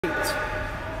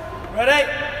Ready?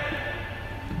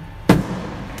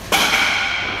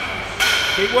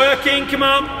 Keep working, come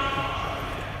on.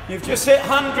 You've just hit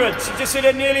hundreds. You've just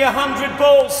hit nearly 100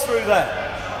 balls through there.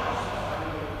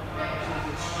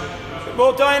 A bit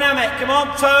more dynamic, come on,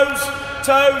 toes,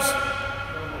 toes.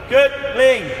 Good,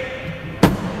 lean.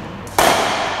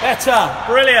 Better,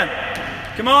 brilliant.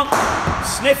 Come on,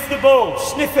 sniff the ball,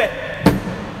 sniff it.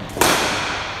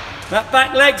 That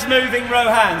back leg's moving,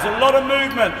 Rohan. There's a lot of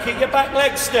movement. Keep your back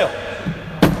leg still.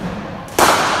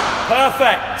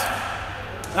 Perfect.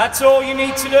 That's all you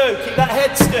need to do. Keep that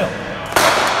head still.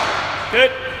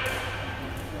 Good.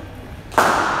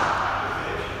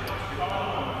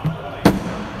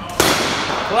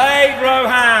 Played,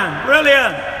 Rohan.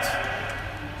 Brilliant.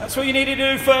 That's what you need to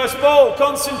do first ball.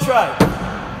 Concentrate.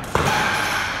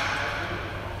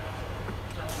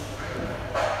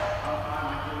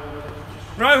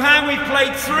 Rohan, we've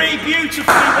played three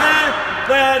beautifully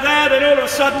there, then all of a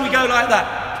sudden we go like that.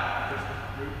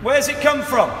 Where's it come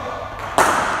from?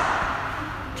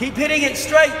 Keep hitting it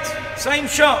straight. Same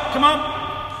shot, come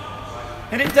on.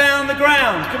 Hit it down the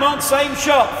ground. Come on, same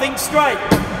shot, think straight.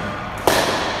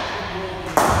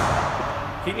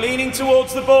 Keep leaning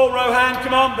towards the ball, Rohan,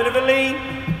 come on, bit of a lean.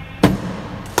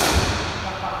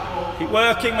 Keep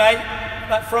working, mate.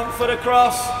 That front foot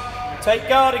across. Take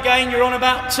guard again, you're on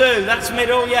about 2. That's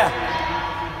middle, yeah.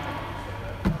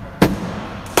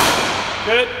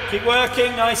 Good, keep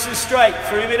working, nice and straight,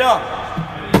 through mid on.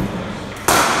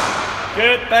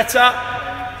 Good, better.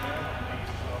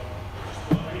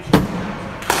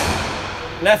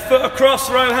 Left foot across,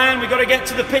 Rohan, we've got to get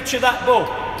to the pitch of that ball.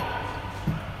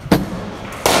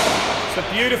 It's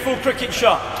a beautiful cricket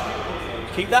shot.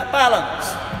 Keep that balance.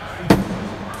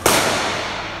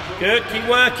 Good, keep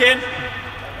working.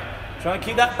 Try and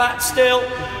keep that back still.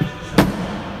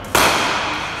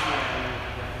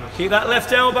 Keep that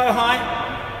left elbow high.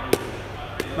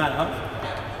 Man up.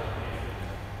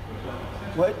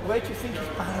 Where do you think his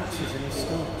balance is in his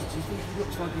stance? Do you think he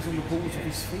looks like he's on the balls of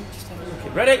his feet? Just have a look at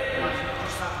it. Ready?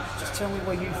 Just tell me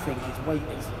where you think his weight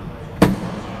is.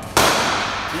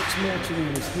 It looks more to him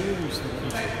in his heels than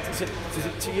it is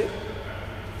it to you?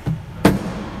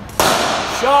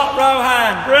 Sharp,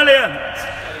 Rohan. Brilliant.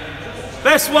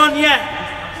 Best one yet.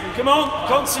 Come on,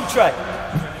 concentrate.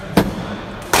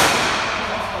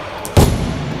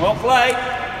 Well played.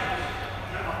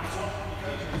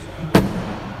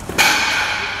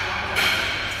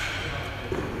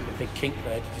 Big kink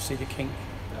there. Did you see the kink?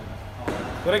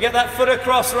 Got to get that foot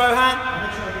across, Rohan.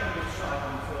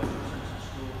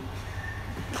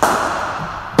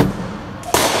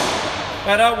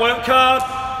 Better, work hard.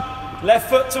 Left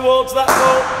foot towards that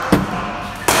ball.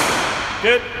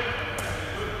 Good.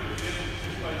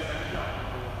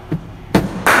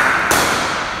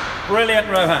 Brilliant,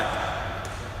 Rohan.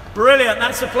 Brilliant,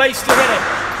 that's the place to hit it.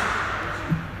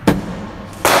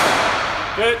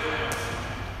 Good.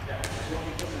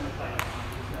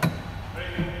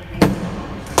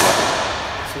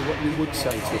 So what we would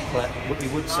say to a player,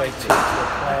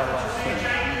 like him,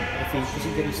 if he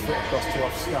doesn't get his foot across to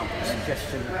off stump, the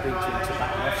suggestion would be to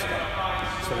back off stump.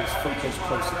 So his foot goes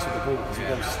closer to the ball because he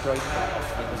goes straight back,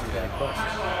 he doesn't get across.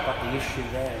 But the issue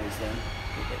there is then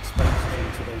it exposes him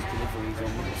to those deliveries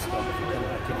on middle stump. If you go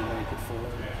back anywhere, he could fall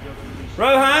over.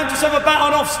 Rohan, just have a bat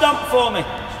on off stump for me.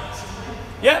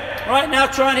 Yep, right now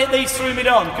try and hit these through mid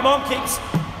on. Come on, keeps.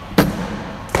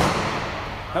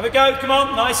 Have a go, come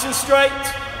on, nice and straight.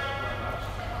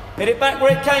 Hit it back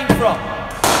where it came from.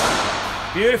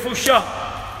 Beautiful shot.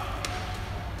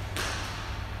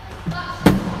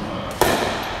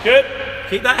 Good,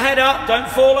 keep that head up, don't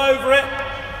fall over it.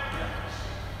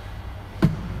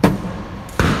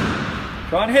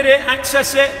 Try and hit it,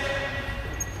 access it.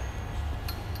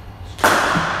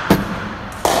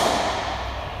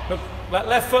 Look, that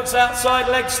left foot's outside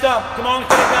leg stump. Come on,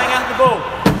 get it going out the ball.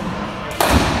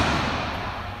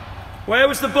 Where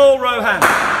was the ball, Rohan?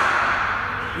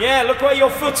 Yeah, look where your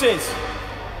foot is.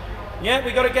 Yeah,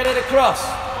 we got to get it across.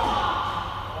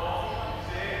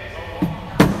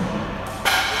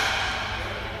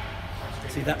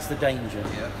 See, that's the danger.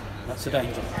 That's the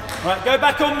danger. Right, go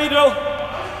back on middle.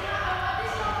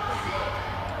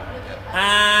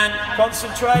 And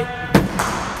concentrate.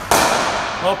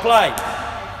 Well played.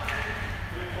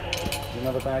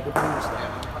 Another bag of balls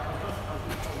there.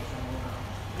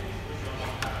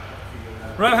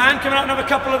 Rohan, come out and have a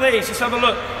couple of these. Let's have a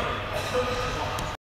look.